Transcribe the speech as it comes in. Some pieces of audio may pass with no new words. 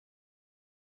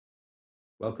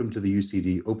Welcome to the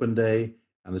UCD Open Day,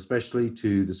 and especially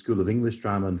to the School of English,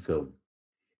 Drama and Film.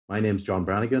 My name's John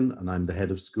Brannigan, and I'm the head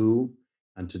of school.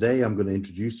 And today I'm going to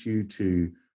introduce you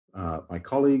to my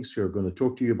colleagues who are going to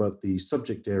talk to you about the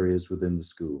subject areas within the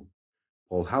school.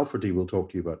 Paul Halferty will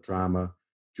talk to you about drama.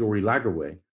 Jorie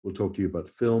Lagerwey will talk to you about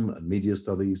film and media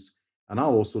studies. And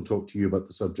I'll also talk to you about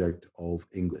the subject of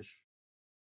English.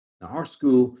 Now, our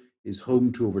school is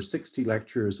home to over 60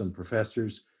 lecturers and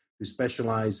professors who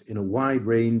specialize in a wide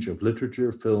range of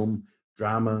literature, film,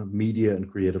 drama, media, and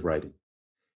creative writing.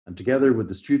 And together with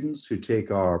the students who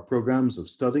take our programs of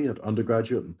study at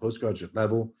undergraduate and postgraduate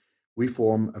level, we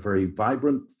form a very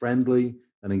vibrant, friendly,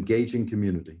 and engaging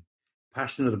community,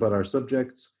 passionate about our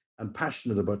subjects and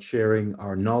passionate about sharing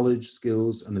our knowledge,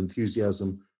 skills, and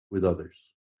enthusiasm with others.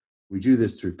 We do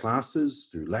this through classes,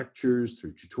 through lectures,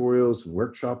 through tutorials and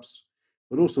workshops,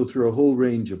 but also through a whole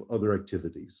range of other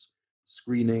activities,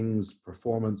 screenings,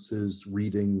 performances,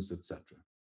 readings, etc.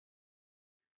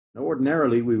 Now,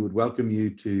 ordinarily, we would welcome you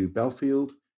to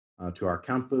Belfield, to our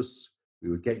campus. We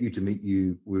would get to meet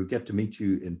you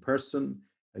in person,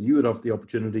 and you would have the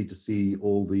opportunity to see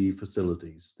all the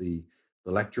facilities, the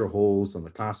lecture halls and the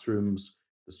classrooms,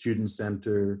 the student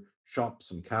center,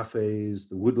 shops and cafes,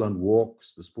 the woodland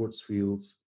walks, the sports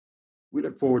fields. We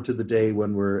look forward to the day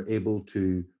when we're able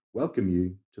to welcome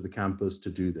you to the campus to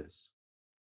do this.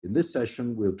 In this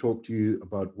session, we'll talk to you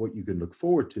about what you can look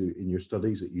forward to in your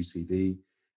studies at UCD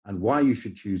and why you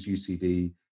should choose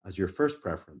UCD as your first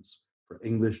preference for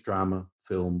English, drama,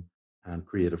 film, and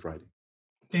creative writing.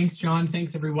 Thanks, John.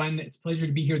 Thanks, everyone. It's a pleasure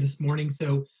to be here this morning.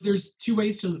 So there's two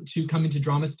ways to come into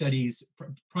drama studies,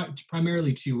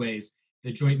 primarily two ways,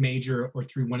 the joint major or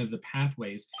through one of the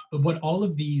pathways. But what all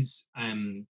of these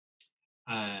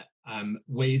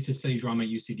ways to study drama at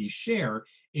UCD share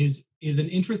is an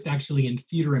interest actually in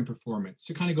theater and performance,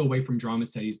 to kind of go away from drama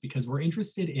studies, because we're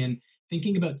interested in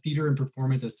thinking about theater and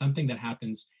performance as something that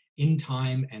happens in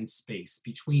time and space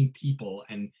between people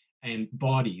and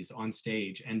bodies on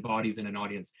stage and bodies in an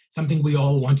audience, something we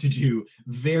all want to do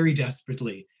very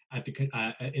desperately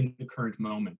in the current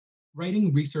moment.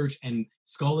 Writing, research, and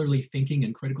scholarly thinking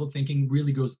and critical thinking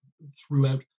really goes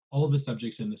throughout all the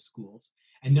subjects in the schools.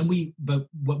 And then but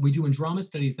what we do in drama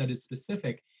studies that is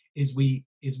specific is we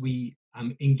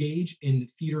engage in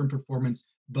theater and performance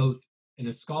both in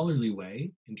a scholarly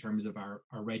way in terms of our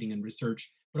writing and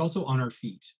research, but also on our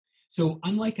feet. So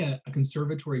unlike a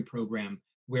conservatory program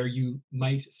where you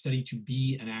might study to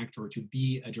be an actor, or to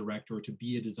be a director, or to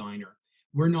be a designer,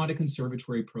 we're not a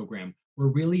conservatory program. We're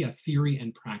really a theory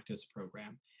and practice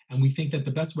program. And we think that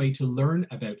the best way to learn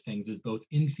about things is both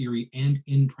in theory and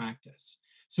in practice.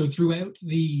 So throughout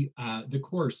the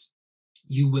course,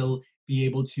 you will be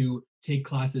able to take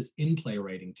classes in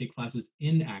playwriting, take classes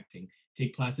in acting,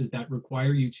 take classes that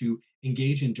require you to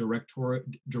engage in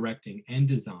directing and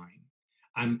design.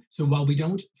 So while we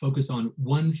don't focus on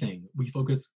one thing, we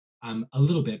focus a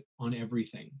little bit on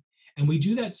everything. And we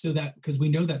do that because we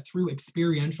know that through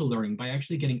experiential learning, by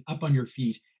actually getting up on your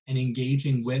feet and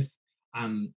engaging with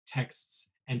texts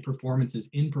and performances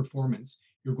in performance,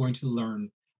 you're going to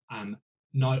learn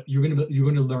you're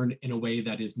going to learn in a way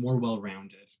that is more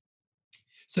well-rounded.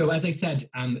 So as I said,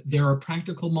 there are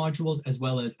practical modules as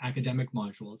well as academic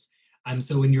modules.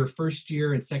 So in your first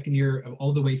year and second year,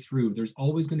 all the way through, there's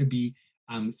always going to be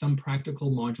some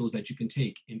practical modules that you can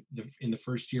take in the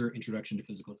first year, Introduction to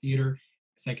Physical Theater,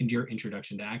 second year,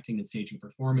 Introduction to Acting and Staging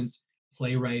Performance,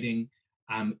 Playwriting,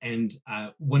 and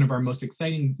one of our most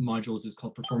exciting modules is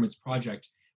called Performance Project,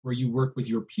 where you work with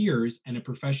your peers and a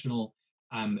professional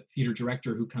theater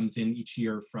director who comes in each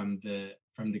year from the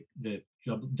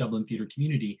Dublin theater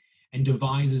community and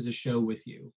devises a show with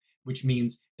you, which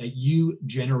means that you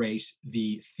generate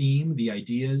the theme, the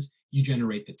ideas, you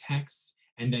generate the texts,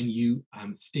 and then you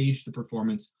stage the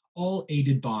performance, all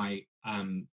aided by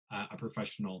a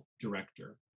professional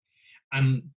director.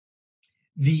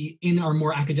 In our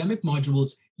more academic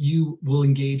modules, you will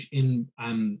engage in,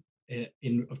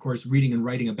 of course, reading and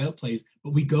writing about plays,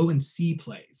 but we go and see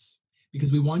plays,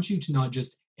 because we want you to not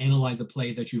just analyze a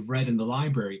play that you've read in the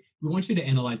library. We want you to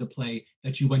analyze a play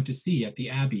that you went to see at the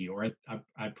Abbey or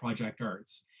at Project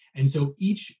Arts. And so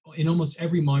in almost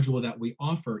every module that we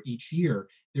offer each year,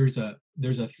 there's a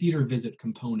theater visit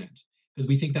component, because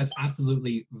we think that's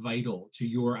absolutely vital to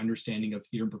your understanding of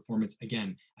theater and performance,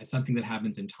 again, as something that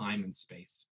happens in time and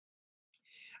space.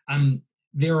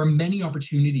 There are many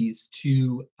opportunities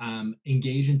to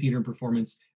engage in theater and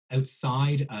performance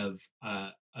outside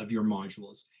of your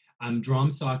modules.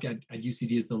 DromSoc at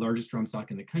UCD is the largest DromSoc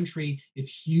in the country. It's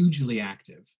hugely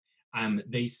active.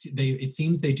 It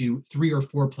seems they do 3 or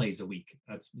 4 plays a week.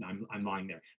 I'm lying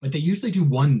there, but they usually do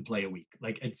 1 play a week.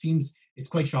 Like it seems it's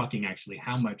quite shocking actually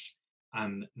how much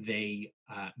they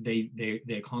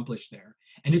accomplish there.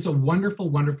 And it's a wonderful,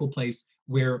 wonderful place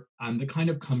where the kind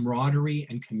of camaraderie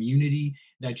and community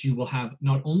that you will have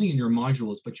not only in your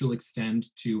modules, but you'll extend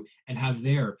to and have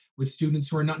there with students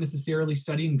who are not necessarily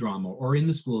studying drama or in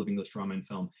the School of English Drama and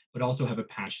Film, but also have a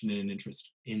passion and an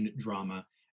interest in drama.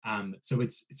 So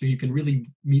you can really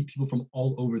meet people from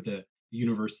all over the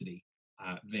university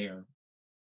there.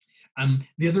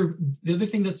 The other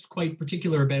thing that's quite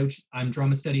particular about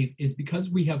drama studies is because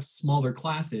we have smaller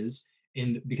classes,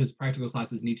 because practical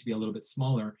classes need to be a little bit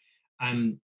smaller,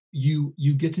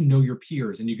 you get to know your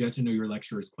peers and you get to know your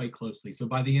lecturers quite closely. So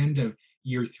by the end of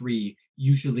year 3,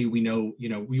 usually we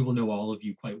will know all of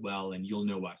you quite well, and you'll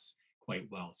know us quite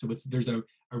well. So there's a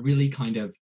really kind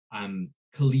of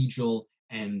collegial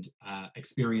and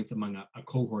experience among a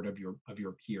cohort of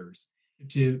your peers.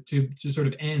 To sort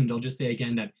of end, I'll just say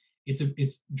again that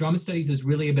it's drama studies is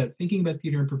really about thinking about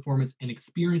theater and performance and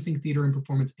experiencing theater and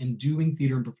performance and doing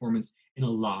theater and performance in a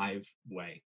live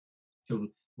way. So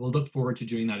we'll look forward to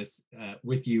doing that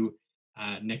with you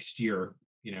next year,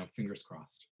 fingers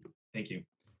crossed. Thank you.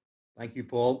 Thank you,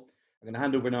 Paul. I'm going to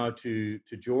hand over now to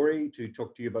Jorie to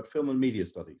talk to you about film and media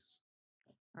studies.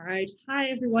 All right. Hi,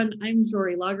 everyone. I'm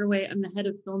Jorie Lagerwey. I'm the head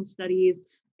of film studies.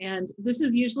 And this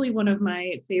is usually one of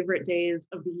my favorite days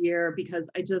of the year because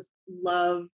I just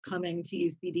love coming to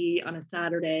UCD on a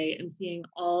Saturday and seeing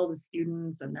all the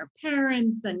students and their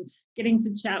parents and getting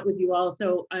to chat with you all.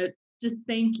 So just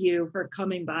thank you for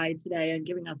coming by today and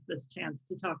giving us this chance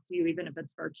to talk to you, even if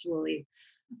it's virtually.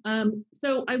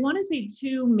 So I want to say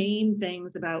 2 main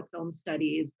things about film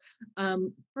studies.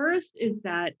 First is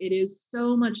that it is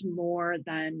so much more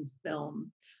than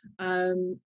film.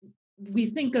 We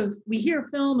hear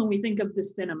film and we think of the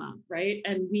cinema, right?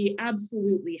 And we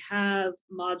absolutely have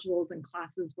modules and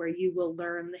classes where you will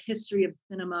learn the history of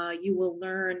cinema, you will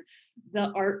learn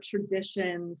the art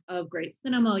traditions of great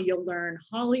cinema, you'll learn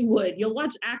Hollywood, you'll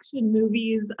watch action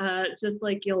movies, just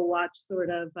like you'll watch sort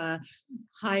of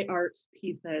high art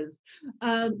pieces.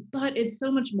 But it's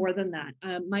so much more than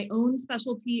that. My own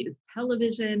specialty is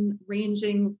television,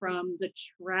 ranging from the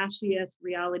trashiest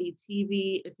reality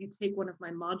TV. If you take one of my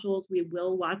modules, we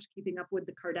will watch Keeping Up with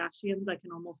the Kardashians, I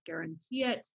can almost guarantee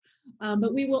it.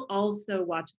 But we will also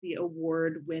watch the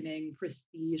award-winning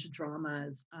prestige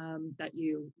dramas that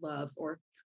you love, or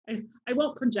I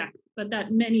won't project, but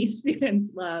that many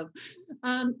students love.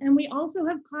 And we also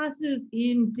have classes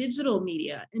in digital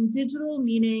media, and digital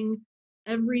meaning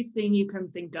everything you can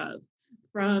think of,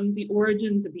 from the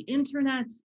origins of the internet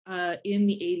in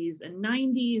the 80s and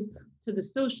 90s to the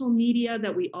social media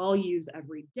that we all use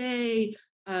every day,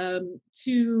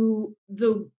 to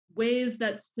the ways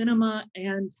that cinema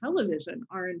and television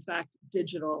are in fact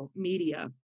digital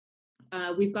media.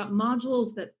 We've got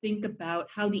modules that think about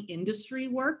how the industry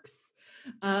works.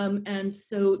 And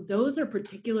so those are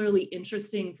particularly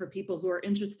interesting for people who are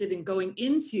interested in going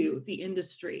into the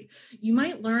industry. You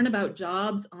might learn about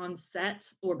jobs on set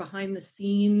or behind the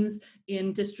scenes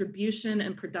in distribution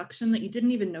and production that you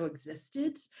didn't even know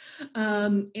existed.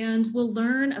 And we'll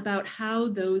learn about how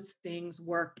those things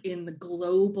work in the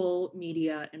global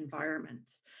media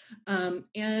environment.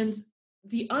 And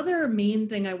the other main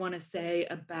thing I want to say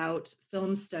about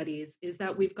film studies is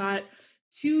that we've got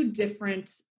 2 different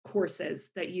courses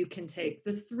that you can take. The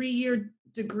 3-year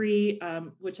degree,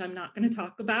 which I'm not going to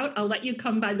talk about. I'll let you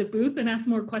come by the booth and ask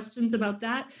more questions about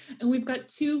that. And we've got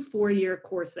 2 4-year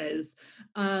courses,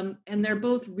 and they're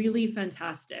both really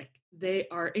fantastic. They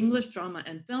are English drama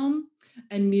and film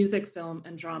and music, film,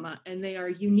 and drama, and they are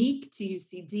unique to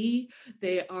UCD.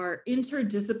 They are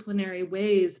interdisciplinary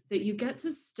ways that you get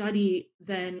to study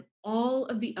then all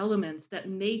of the elements that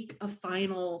make a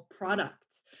final product.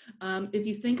 If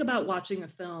you think about watching a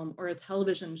film or a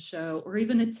television show or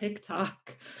even a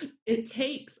TikTok, it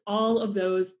takes all of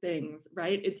those things,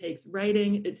 right? It takes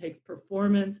writing, it takes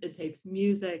performance, it takes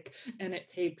music, and it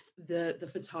takes the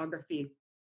photography.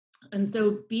 And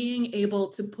so being able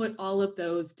to put all of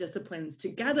those disciplines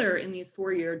together in these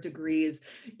 4-year degrees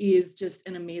is just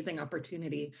an amazing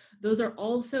opportunity. Those are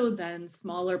also then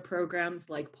smaller programs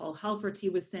like Paul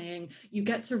Halferty was saying. You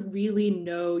get to really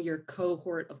know your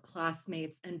cohort of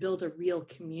classmates and build a real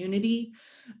community.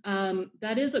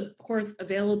 That is, of course,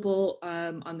 available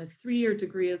on the 3-year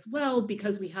degree as well,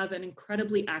 because we have an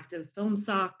incredibly active film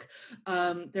soc.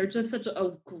 They're just such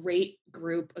a great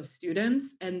group of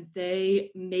students, and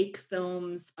they make make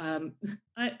films.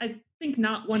 I think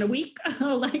not one a week,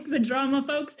 like the drama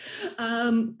folks,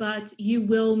 but you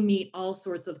will meet all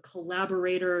sorts of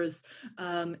collaborators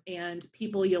and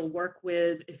people you'll work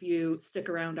with if you stick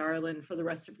around Ireland for the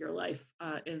rest of your life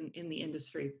in the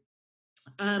industry.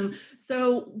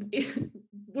 So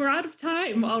we're out of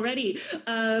time already.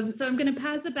 So I'm going to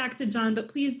pass it back to John, but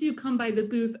please do come by the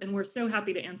booth and we're so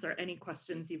happy to answer any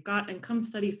questions you've got, and come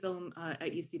study film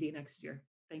at UCD next year.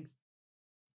 Thanks.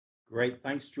 Great,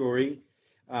 thanks, Jorie.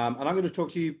 And I'm going to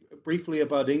talk to you briefly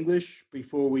about English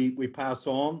before we pass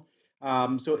on.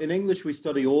 So in English, we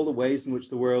study all the ways in which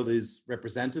the world is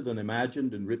represented and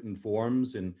imagined in written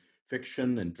forms, in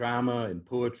fiction, in drama, in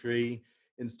poetry.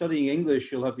 In studying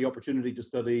English, you'll have the opportunity to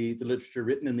study the literature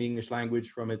written in the English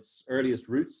language from its earliest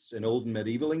roots in Old and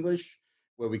Medieval English,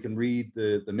 where we can read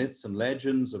the myths and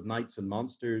legends of knights and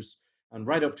monsters, and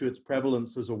right up to its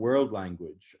prevalence as a world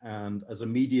language and as a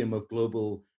medium of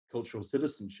global cultural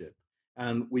citizenship.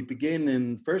 And we begin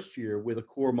in first year with a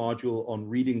core module on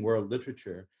reading world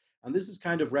literature. And this is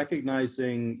kind of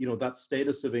recognizing, that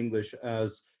status of English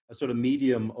as a sort of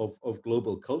medium of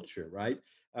global culture, right?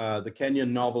 The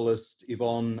Kenyan novelist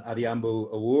Yvonne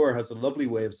Adhiambo Awor has a lovely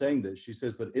way of saying this. She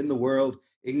says that in the world,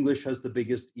 English has the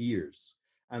biggest ears.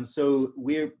 And so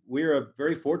we're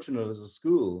very fortunate as a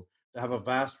school to have a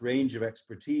vast range of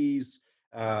expertise,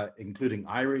 including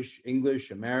Irish,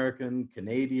 English, American,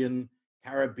 Canadian,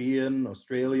 Caribbean,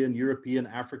 Australian, European,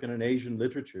 African, and Asian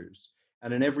literatures.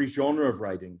 And in every genre of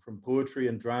writing, from poetry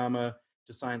and drama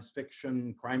to science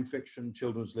fiction, crime fiction,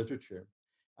 children's literature.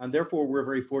 And therefore, we're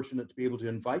very fortunate to be able to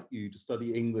invite you to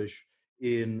study English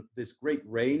in this great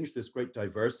range, this great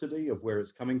diversity of where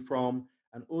it's coming from,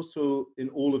 and also in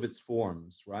all of its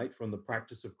forms, right? From the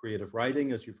practice of creative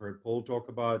writing, as you've heard Paul talk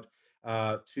about,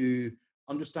 to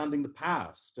understanding the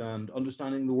past and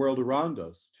understanding the world around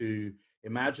us, to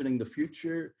imagining the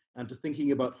future, and to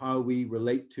thinking about how we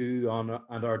relate to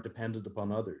and are dependent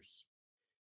upon others.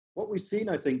 What we've seen,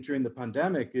 I think, during the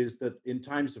pandemic is that in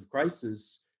times of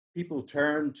crisis, people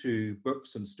turn to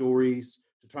books and stories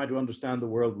to try to understand the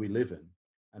world we live in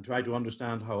and try to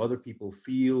understand how other people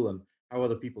feel and how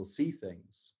other people see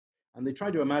things. And they try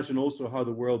to imagine also how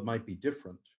the world might be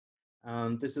different.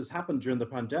 And this has happened during the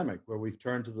pandemic, where we've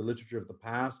turned to the literature of the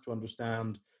past to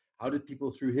understand how did people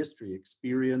through history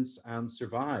experience and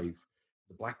survive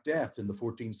the Black Death in the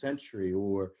 14th century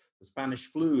or the Spanish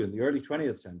flu in the early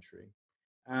 20th century.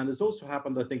 And it's also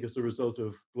happened, I think, as a result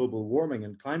of global warming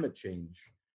and climate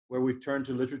change, where we've turned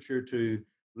to literature to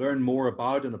learn more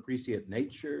about and appreciate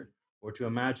nature, or to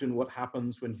imagine what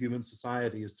happens when human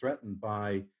society is threatened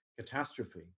by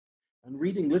catastrophe. And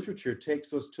reading literature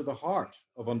takes us to the heart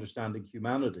of understanding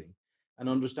humanity and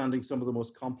understanding some of the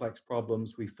most complex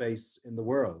problems we face in the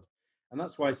world. And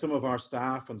that's why some of our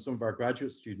staff and some of our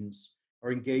graduate students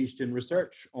are engaged in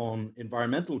research on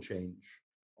environmental change,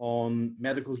 on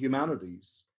medical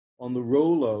humanities, on the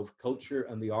role of culture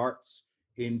and the arts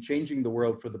in changing the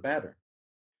world for the better.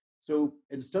 So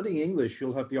in studying English,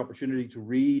 you'll have the opportunity to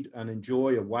read and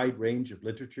enjoy a wide range of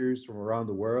literatures from around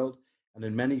the world and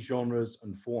in many genres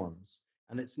and forms.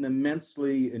 And it's an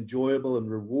immensely enjoyable and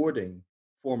rewarding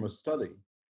form of study.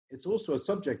 It's also a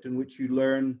subject in which you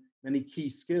learn many key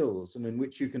skills and in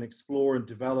which you can explore and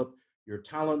develop your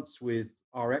talents with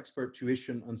our expert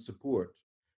tuition and support.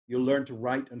 You'll learn to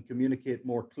write and communicate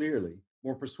more clearly,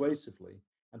 more persuasively,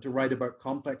 and to write about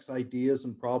complex ideas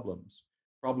and problems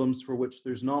for which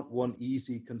there's not one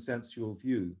easy consensual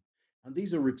view. And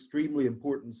these are extremely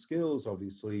important skills,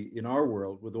 obviously, in our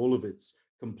world with all of its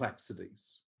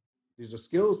complexities. These are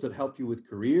skills that help you with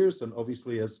careers. And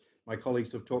obviously, as my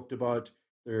colleagues have talked about,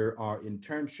 there are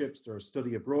internships, there are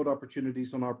study abroad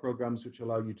opportunities on our programs which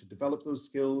allow you to develop those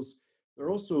skills. There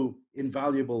are also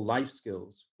invaluable life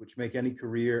skills, which make any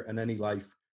career and any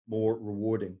life more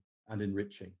rewarding and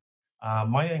enriching.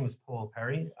 My name is Paul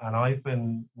Perry, and I've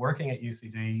been working at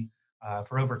UCD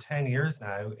for over 10 years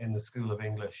now in the School of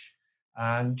English.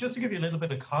 And just to give you a little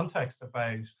bit of context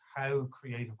about how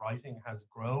creative writing has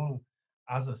grown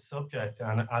as a subject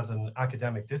and as an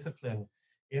academic discipline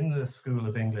in the School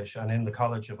of English and in the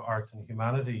College of Arts and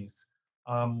Humanities,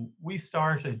 we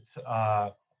started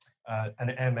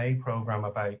an MA program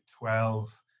about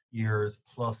 12 years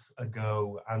plus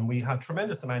ago, and we had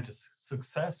tremendous amount of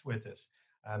success with it.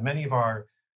 Many of our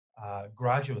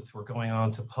graduates were going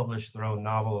on to publish their own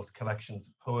novels, collections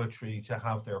of poetry, to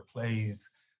have their plays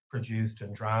produced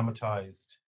and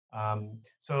dramatized.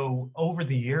 So over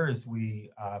the years,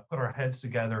 we put our heads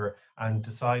together and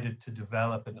decided to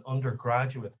develop an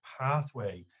undergraduate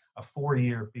pathway, a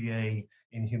 4-year BA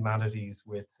in humanities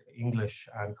with English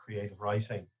and creative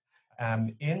writing.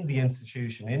 in the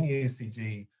institution, in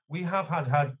UCD, we have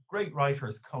had great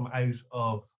writers come out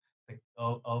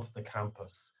of the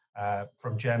campus,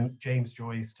 from James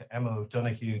Joyce to Emma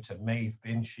O'Donoghue to Maeve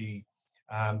Binchy,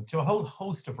 to a whole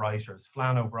host of writers.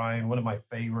 Flann O'Brien, one of my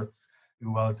favorites,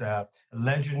 who was a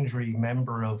legendary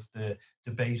member of the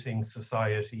debating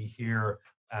society here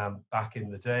back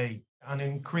in the day. And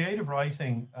in creative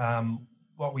writing,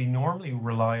 what we normally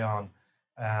rely on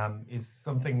is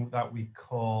something that we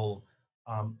call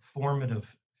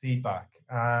formative feedback.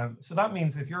 So that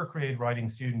means if you're a creative writing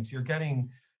student, you're getting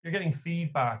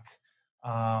feedback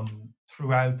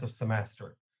throughout the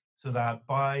semester, so that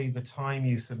by the time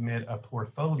you submit a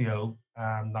portfolio,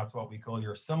 that's what we call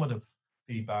your summative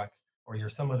feedback or your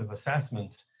summative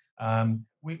assessment.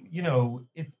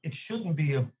 It shouldn't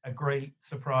be a great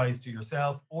surprise to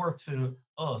yourself or to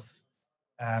us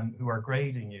who are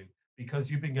grading you, because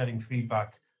you've been getting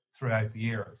feedback throughout the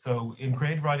year. So in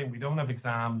creative writing, we don't have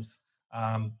exams.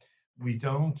 We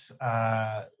don't.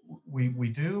 We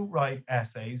do write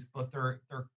essays, but they're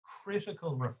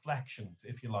critical reflections,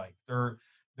 if you like. They're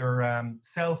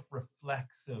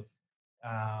self-reflexive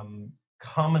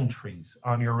commentaries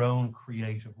on your own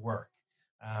creative work.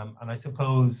 And I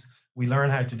suppose we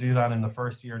learn how to do that in the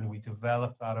first year, and we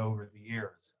develop that over the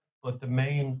years. But the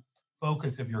main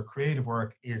focus of your creative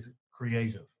work is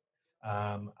creative.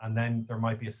 And then there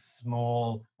might be a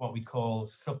small, what we call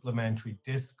supplementary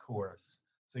discourse.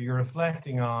 So you're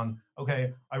reflecting on,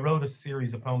 okay, I wrote a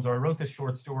series of poems, or I wrote this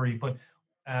short story, but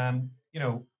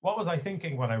what was I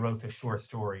thinking when I wrote this short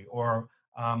story? Or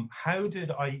how did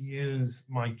I use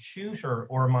my tutor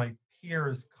or my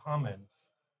peers' comments,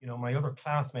 my other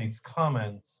classmates'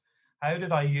 comments? How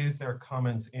did I use their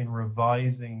comments in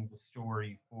revising the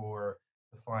story for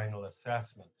the final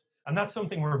assessment? And that's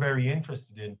something we're very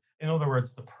interested in. In other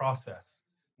words, the process,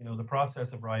 the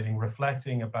process of writing,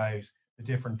 reflecting about the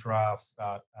different drafts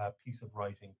that a piece of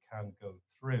writing can go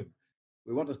through.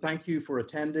 We want to thank you for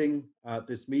attending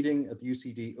this meeting at the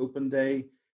UCD Open Day,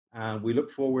 and we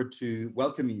look forward to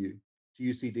welcoming you to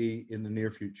UCD in the near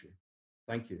future.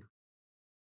 Thank you.